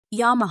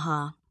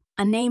Yamaha,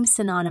 a name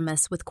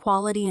synonymous with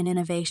quality and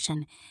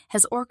innovation,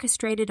 has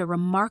orchestrated a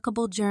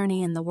remarkable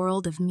journey in the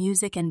world of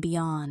music and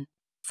beyond.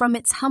 From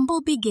its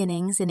humble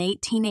beginnings in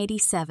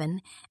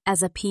 1887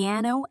 as a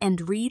piano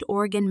and reed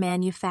organ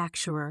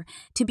manufacturer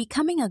to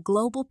becoming a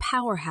global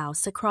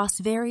powerhouse across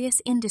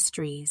various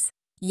industries,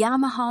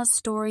 Yamaha's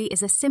story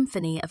is a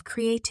symphony of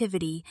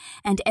creativity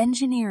and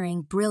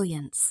engineering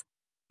brilliance.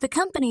 The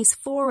company's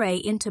foray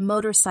into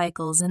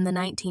motorcycles in the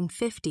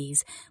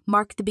 1950s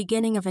marked the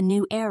beginning of a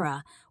new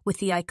era with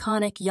the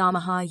iconic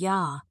Yamaha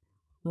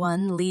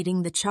Ya-1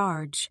 leading the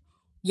charge.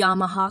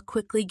 Yamaha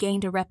quickly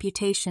gained a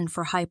reputation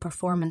for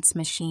high-performance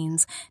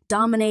machines,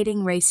 dominating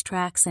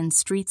racetracks and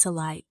streets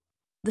alike.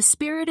 The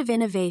spirit of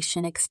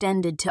innovation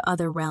extended to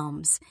other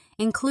realms,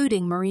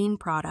 including marine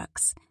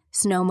products,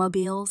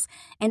 snowmobiles,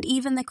 and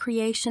even the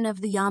creation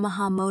of the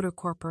Yamaha Motor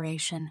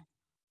Corporation.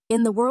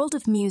 In the world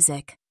of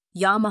music,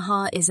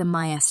 Yamaha is a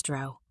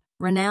maestro,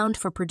 renowned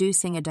for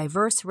producing a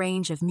diverse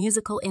range of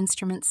musical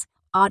instruments,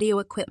 audio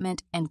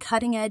equipment, and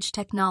cutting-edge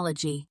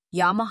technology.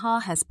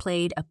 Yamaha has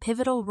played a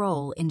pivotal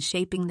role in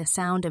shaping the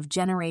sound of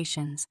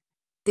generations.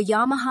 The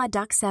Yamaha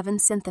DUC7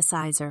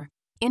 synthesizer,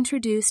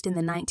 introduced in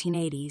the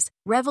 1980s,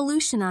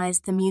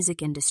 revolutionized the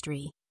music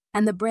industry,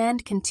 and the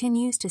brand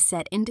continues to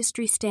set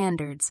industry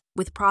standards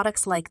with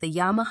products like the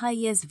Yamaha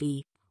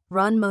Yesvi,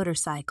 Run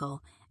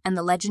motorcycle, and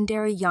the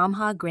legendary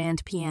Yamaha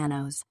Grand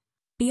pianos.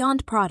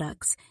 Beyond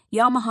products,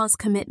 Yamaha's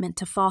commitment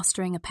to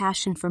fostering a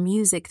passion for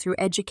music through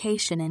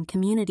education and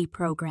community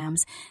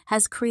programs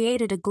has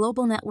created a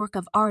global network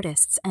of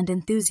artists and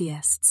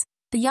enthusiasts.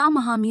 The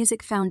Yamaha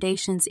Music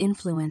Foundation's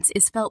influence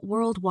is felt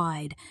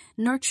worldwide,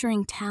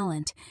 nurturing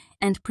talent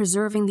and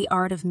preserving the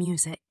art of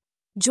music.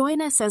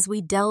 Join us as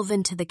we delve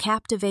into the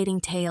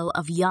captivating tale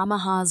of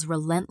Yamaha's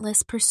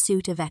relentless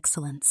pursuit of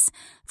excellence,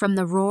 from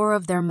the roar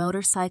of their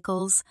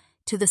motorcycles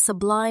to the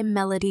sublime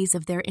melodies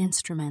of their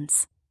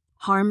instruments.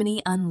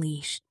 Harmony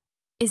Unleashed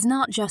is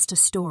not just a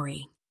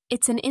story.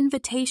 It's an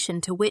invitation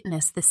to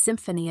witness the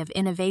symphony of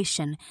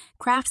innovation,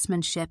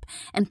 craftsmanship,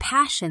 and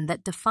passion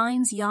that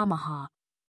defines Yamaha.